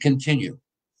movement continue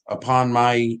upon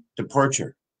my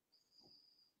departure?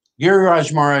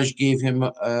 Giriraj Maharaj gave him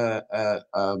a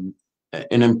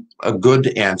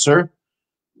good answer,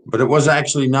 but it was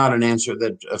actually not an answer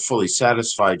that fully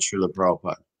satisfied Srila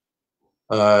Prabhupada.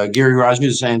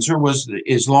 Giriraj's answer was,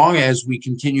 as long as we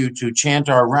continue to chant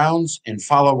our rounds and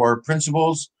follow our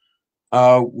principles,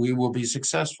 we will be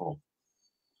successful.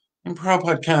 And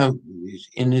Prabhupada kind of,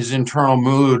 in his internal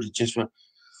mood, just went,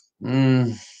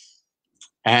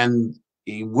 and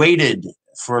he waited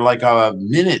for like a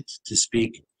minute to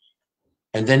speak.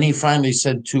 And then he finally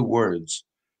said 2 words: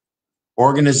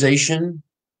 organization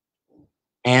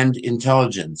and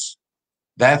intelligence.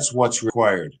 That's what's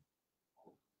required.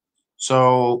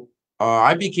 So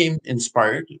I became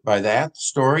inspired by that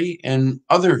story and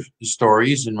other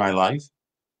stories in my life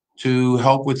to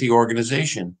help with the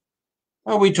organization.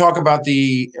 We talk about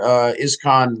the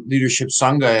ISKCON Leadership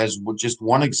Sangha as just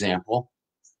one example.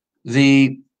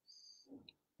 There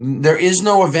is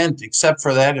no event except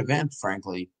for that event,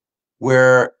 frankly,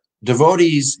 where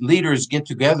devotees, leaders get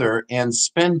together and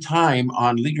spend time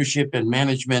on leadership and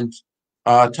management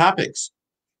topics.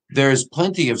 There's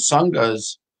plenty of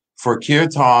sanghas for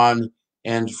kirtan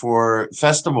and for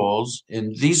festivals,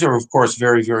 and these are, of course,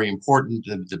 very, very important.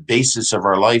 The basis of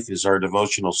our life is our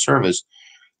devotional service,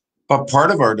 but part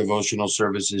of our devotional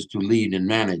service is to lead and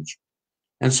manage.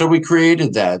 And so we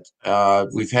created that.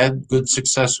 We've had good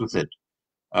success with it.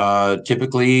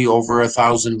 Typically over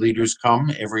 1,000 leaders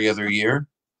come every other year.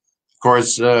 Of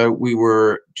course, we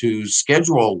were to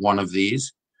schedule one of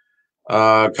these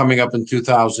coming up in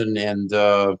 2000 and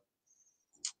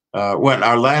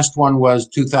our last one was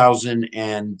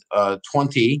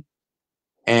 2020,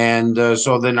 and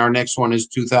so then our next one is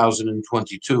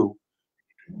 2022,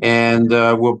 and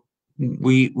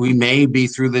we may be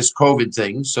through this COVID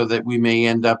thing, so that we may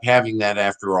end up having that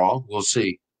after all. We'll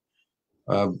see.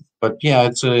 But yeah,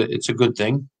 it's a good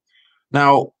thing.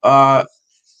 Now,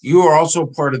 you are also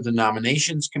part of the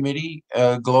nominations committee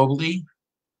globally,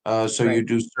 so right. You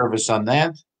do service on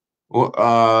that.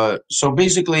 So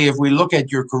basically, if we look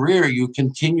at your career, you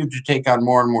continue to take on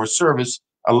more and more service,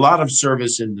 a lot of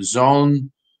service in the zone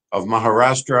of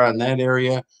Maharashtra and that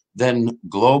area, then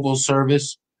global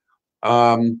service.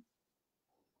 In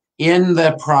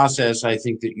that process, I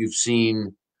think that you've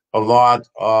seen a lot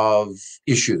of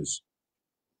issues.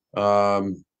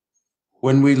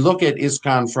 When we look at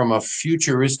ISKCON from a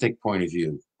futuristic point of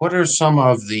view, what are some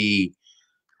of the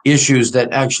issues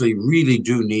that actually really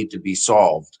do need to be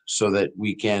solved so that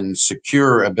we can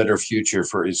secure a better future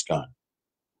for ISKCON?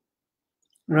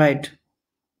 Right.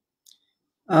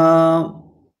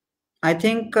 I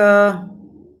think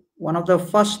one of the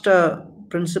first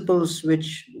principles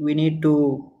which we need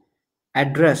to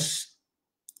address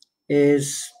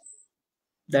is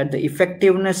that the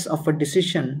effectiveness of a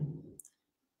decision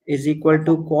is equal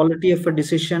to quality of a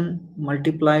decision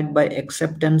multiplied by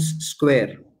acceptance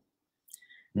square.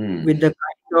 With the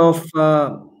kind of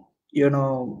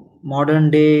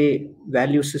modern day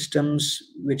value systems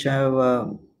which have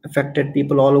affected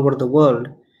people all over the world,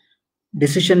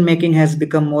 decision making has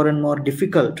become more and more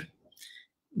difficult,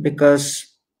 because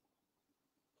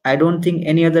I don't think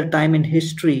any other time in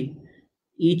history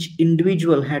each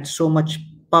individual had so much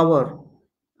power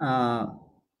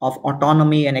of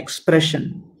autonomy and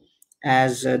expression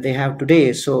as they have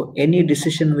today. So any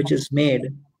decision which is made,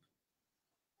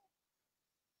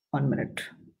 1 minute.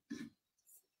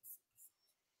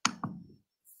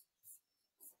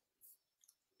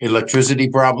 Electricity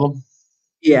problem?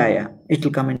 Yeah, it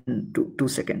will come in 2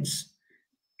 seconds.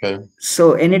 Okay.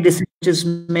 So any decision which is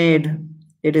made,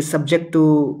 it is subject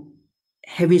to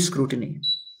heavy scrutiny.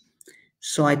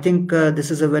 So I think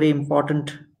this is a very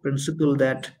important principle,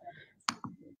 that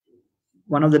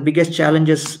one of the biggest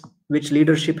challenges which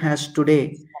leadership has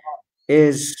today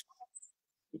is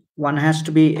one has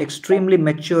to be extremely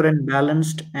mature and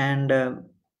balanced. And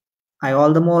I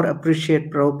all the more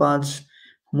appreciate Prabhupada's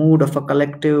mood of a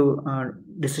collective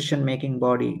decision-making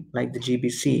body like the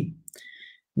GBC,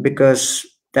 because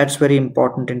that's very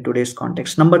important in today's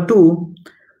context. Number two,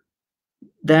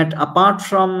 that apart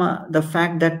from the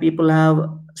fact that people have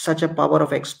such a power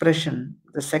of expression,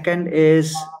 the second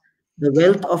is the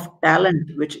wealth of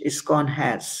talent which ISKCON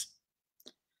has.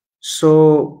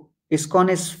 So ISKCON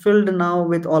is filled now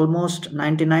with almost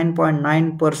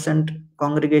 99.9%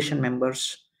 congregation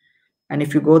members. And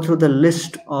if you go through the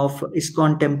list of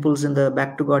ISKCON temples in the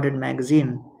Back to Godhead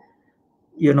magazine,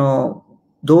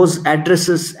 those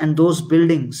addresses and those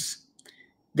buildings,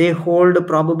 they hold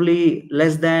probably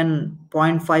less than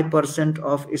 0.5%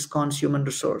 of ISKCON's human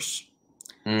resource.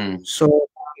 So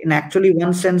in actually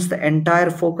one sense, the entire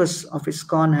focus of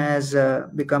ISKCON has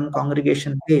become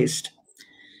congregation based.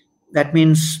 That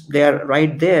means they are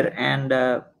right there,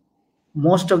 and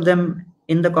most of them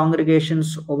in the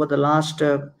congregations over the last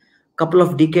couple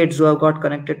of decades who have got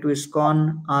connected to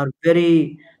ISKCON are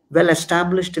very well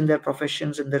established in their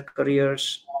professions, in their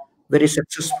careers, very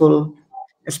successful,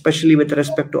 especially with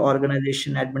respect to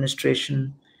organization,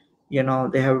 administration.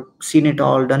 They have seen it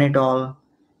all, done it all.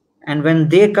 And when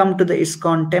they come to the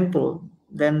ISKCON temple,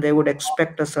 then they would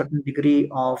expect a certain degree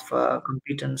of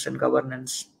competence and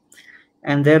governance.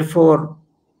 And therefore,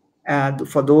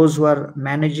 for those who are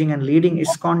managing and leading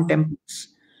ISKCON temples,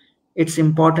 it's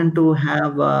important to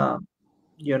have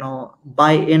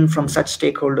buy-in from such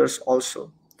stakeholders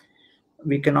also.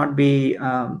 We cannot be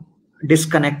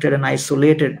disconnected and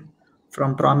isolated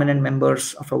from prominent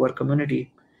members of our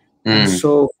community. And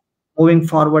so moving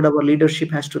forward, our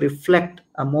leadership has to reflect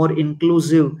a more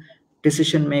inclusive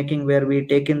decision making, where we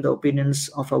take in the opinions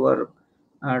of our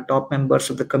top members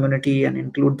of the community and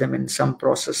include them in some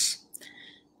process.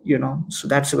 So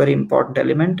that's a very important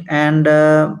element. And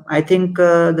I think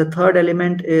the third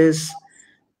element is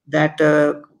that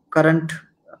current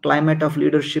climate of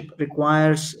leadership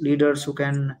requires leaders who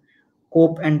can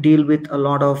cope and deal with a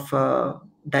lot of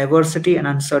diversity and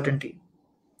uncertainty.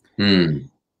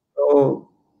 So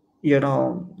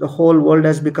the whole world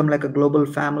has become like a global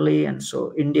family, and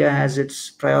so India has its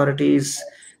priorities,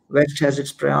 West has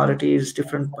its priorities,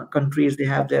 different countries, they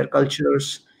have their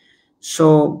cultures.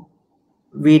 So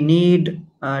we need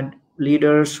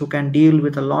leaders who can deal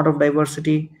with a lot of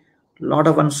diversity, a lot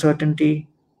of uncertainty,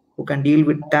 who can deal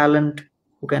with talent,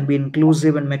 who can be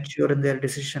inclusive and mature in their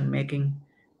decision making.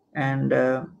 And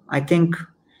I think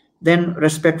then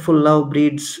respectful love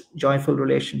breeds joyful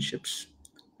relationships.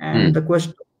 And the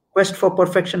quest for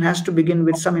perfection has to begin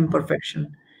with some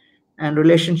imperfection. And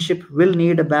relationship will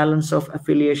need a balance of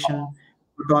affiliation,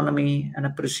 autonomy, and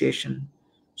appreciation.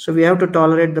 So we have to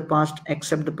tolerate the past,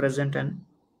 accept the present, and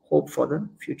hope for the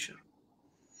future.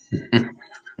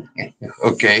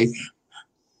 Okay,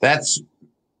 that's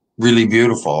really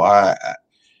beautiful. I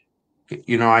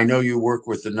know you work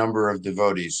with a number of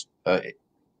devotees.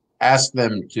 Ask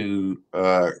them to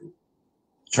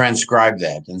transcribe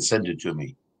that and send it to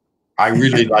me. I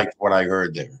really liked what I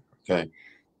heard there. Okay.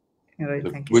 All right,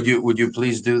 thank you. Would you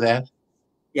please do that?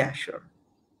 Yeah, sure.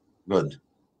 Good.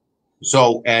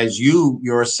 So as you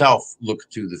yourself look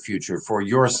to the future for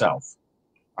yourself,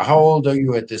 how old are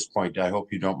you at this point? I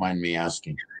hope you don't mind me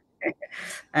asking.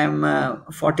 I'm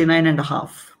 49 and a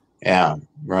half. Yeah,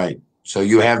 right. So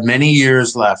you have many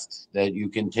years left that you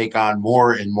can take on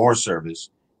more and more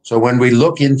service. So when we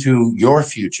look into your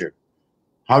future,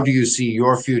 how do you see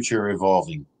your future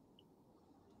evolving?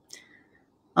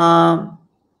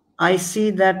 I see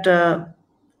that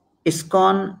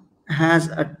ISKCON has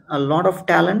a lot of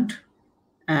talent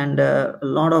and a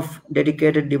lot of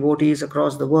dedicated devotees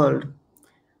across the world.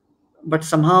 But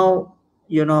somehow,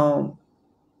 we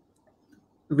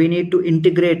need to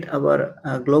integrate our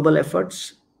global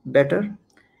efforts better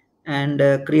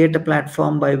and create a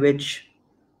platform by which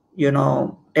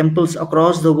temples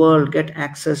across the world get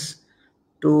access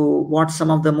to what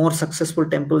some of the more successful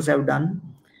temples have done.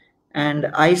 And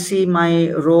I see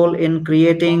my role in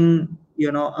creating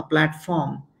a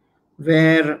platform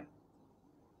where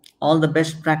all the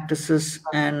best practices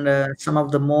and some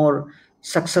of the more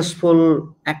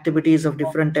successful activities of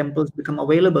different temples become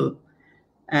available.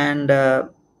 And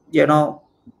you know,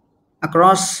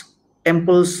 across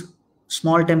temples,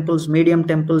 small temples, medium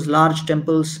temples, large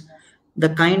temples, the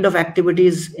kind of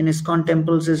activities in ISKCON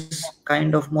temples is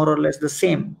kind of more or less the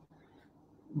same.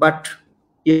 But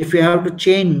if you have to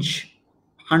change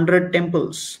 100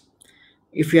 temples,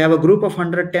 if you have a group of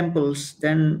 100 temples,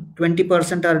 then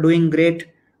 20% are doing great,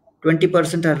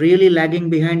 20% are really lagging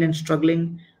behind and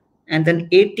struggling, and then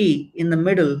 80 in the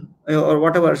middle, or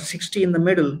whatever, 60 in the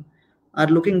middle, are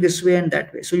looking this way and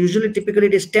that way. So usually, typically,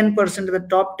 it is 10% at the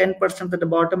top, 10% at the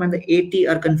bottom, and the 80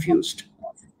 are confused.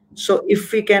 So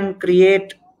if we can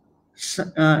create,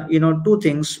 two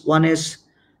things. One is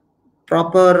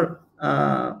proper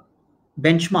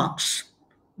benchmarks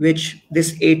which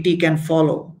this 80 can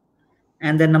follow,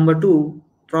 and then number two,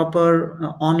 proper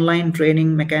online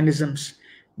training mechanisms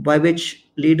by which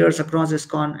leaders across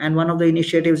ISKCON, and one of the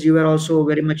initiatives you were also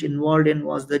very much involved in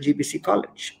was the GBC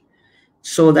College.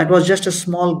 So that was just a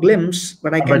small glimpse,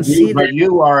 but I can see that. But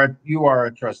you are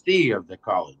a trustee of the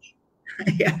college.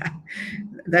 Yeah,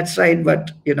 that's right.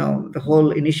 But the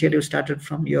whole initiative started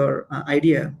from your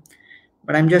idea.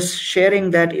 But I'm just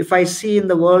sharing that if I see in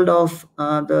the world of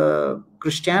the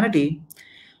Christianity,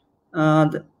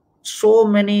 so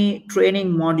many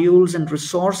training modules and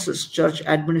resources church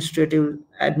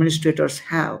administrators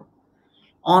have,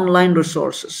 online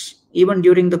resources. Even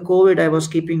during the COVID, I was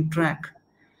keeping track.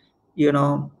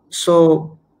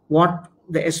 So what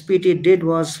the SPT did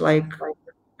was like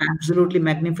absolutely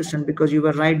magnificent, because you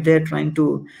were right there trying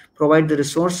to provide the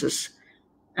resources.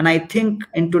 And I think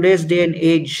in today's day and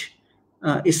age,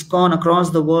 ISKCON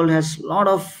across the world has a lot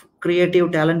of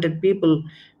creative, talented people.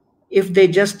 If they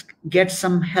just get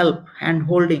some help, hand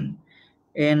holding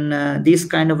in these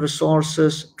kind of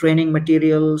resources, training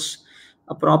materials,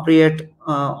 appropriate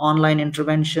online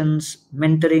interventions,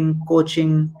 mentoring,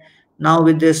 coaching. Now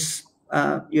with this,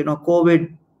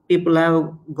 COVID, people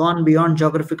have gone beyond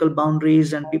geographical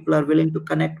boundaries, and people are willing to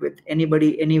connect with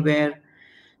anybody, anywhere.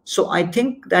 So I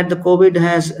think that the COVID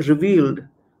has revealed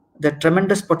the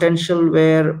tremendous potential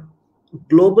where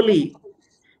globally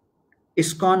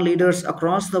ISKCON leaders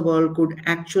across the world could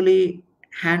actually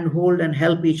handhold and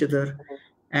help each other.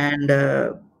 And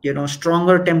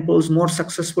stronger temples, more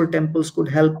successful temples could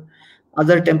help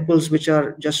other temples which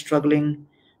are just struggling.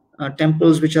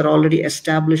 Temples which are already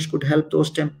established could help those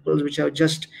temples which are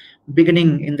just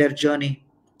beginning in their journey.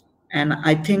 And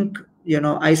I think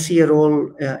I see a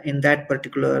role in that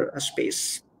particular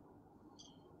space.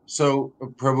 So,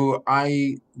 Prabhu,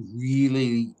 I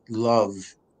really love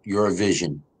your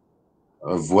vision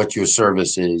of what your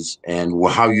service is and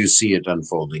how you see it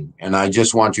unfolding. And I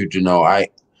just want you to know I'm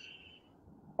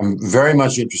very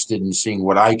much interested in seeing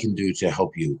what I can do to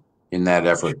help you in that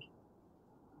effort.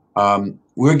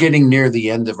 We're getting near the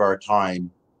end of our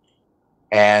time.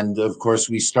 And of course,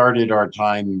 we started our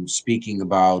time speaking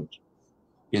about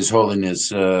His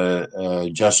Holiness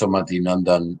Jasomati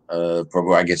Nandan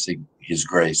Prabhu. I guess His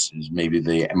Grace is maybe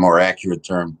the more accurate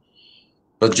term.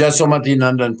 But Jasomati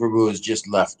Nandan Prabhu has just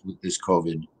left with this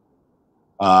COVID.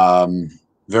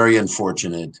 Very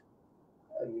unfortunate.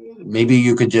 Maybe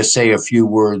you could just say a few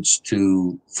words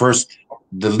to, first,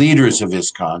 the leaders of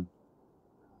ISKCON,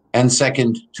 and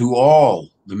second, to all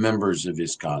the members of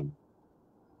ISKCON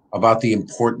about the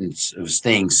importance of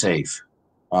staying safe.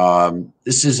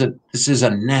 This is a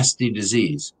nasty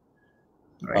disease.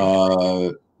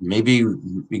 Right. Maybe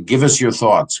give us your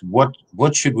thoughts.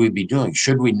 What should we be doing?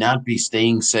 Should we not be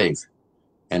staying safe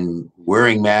and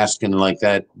wearing masks and like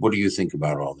that? What do you think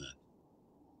about all that?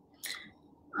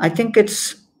 I think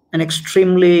it's an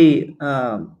extremely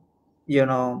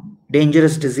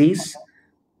dangerous disease.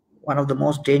 One of the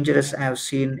most dangerous I have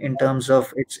seen in terms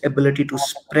of its ability to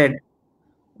spread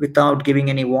without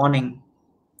giving any warning.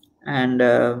 And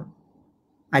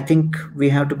I think we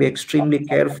have to be extremely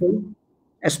careful,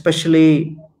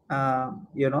 especially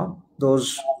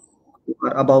those who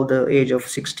are above the age of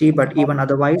 60, but even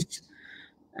otherwise.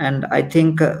 And I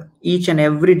think each and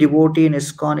every devotee in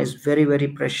ISKCON is very, very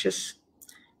precious,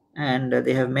 and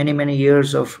they have many, many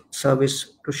years of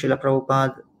service to Srila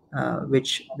Prabhupada,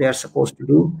 which they are supposed to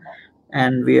do.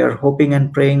 And we are hoping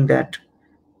and praying that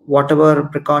whatever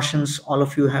precautions all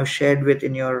of you have shared with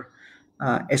in your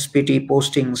SPT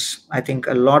postings, I think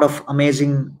a lot of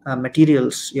amazing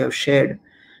materials you have shared,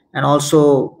 and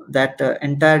also that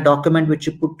entire document which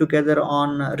you put together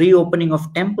on reopening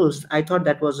of temples. I thought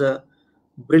that was a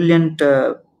brilliant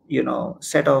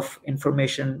set of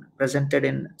information presented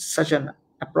in such an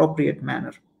appropriate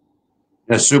manner.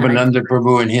 Subhananda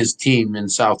Prabhu and his team in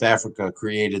South Africa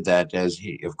created that, as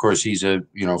of course, he's a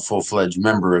full-fledged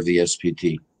member of the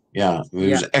SPT. Yeah,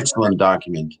 it was an excellent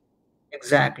document.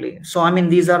 Exactly. So, I mean,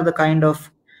 these are the kind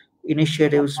of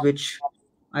initiatives which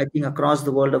I think across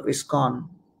the world of ISKCON.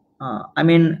 I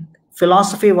mean,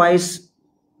 philosophy-wise,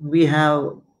 we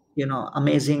have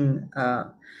amazing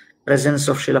presence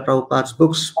of Srila Prabhupada's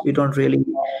books. We don't really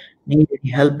need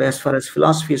any help as far as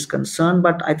philosophy is concerned,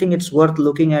 but I think it's worth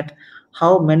looking at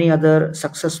how many other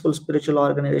successful spiritual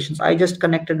organizations. I just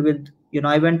connected with,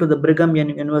 I went to the Brigham Young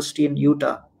University in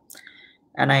Utah,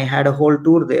 and I had a whole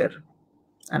tour there,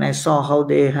 and I saw how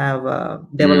they have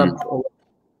developed over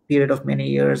a period of many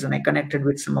years, and I connected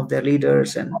with some of their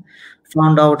leaders and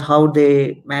found out how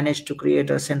they managed to create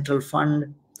a central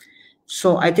fund.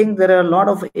 So I think there are a lot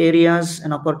of areas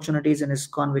and opportunities in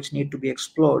ISKCON which need to be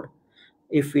explored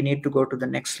if we need to go to the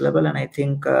next level. And I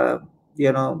think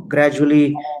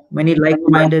gradually many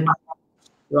like-minded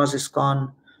across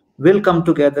ISKCON will come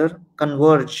together,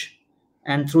 converge,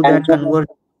 and through that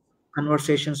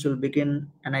conversations will begin.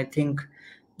 And I think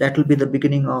that will be the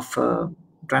beginning of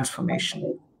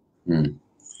transformation.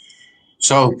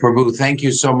 So, Prabhu, thank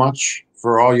you so much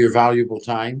for all your valuable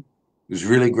time. It was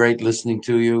really great listening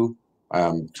to you.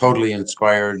 I'm totally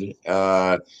inspired.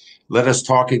 Let us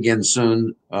talk again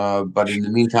soon. But in the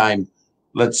meantime,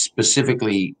 let's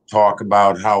specifically talk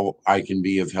about how I can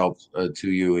be of help to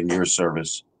you in your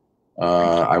service.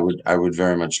 I would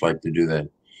very much like to do that.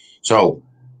 So,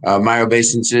 my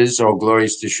obeisances, all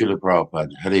glories to Srila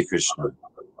Prabhupada. Hare Krishna.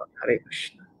 Hare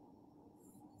Krishna.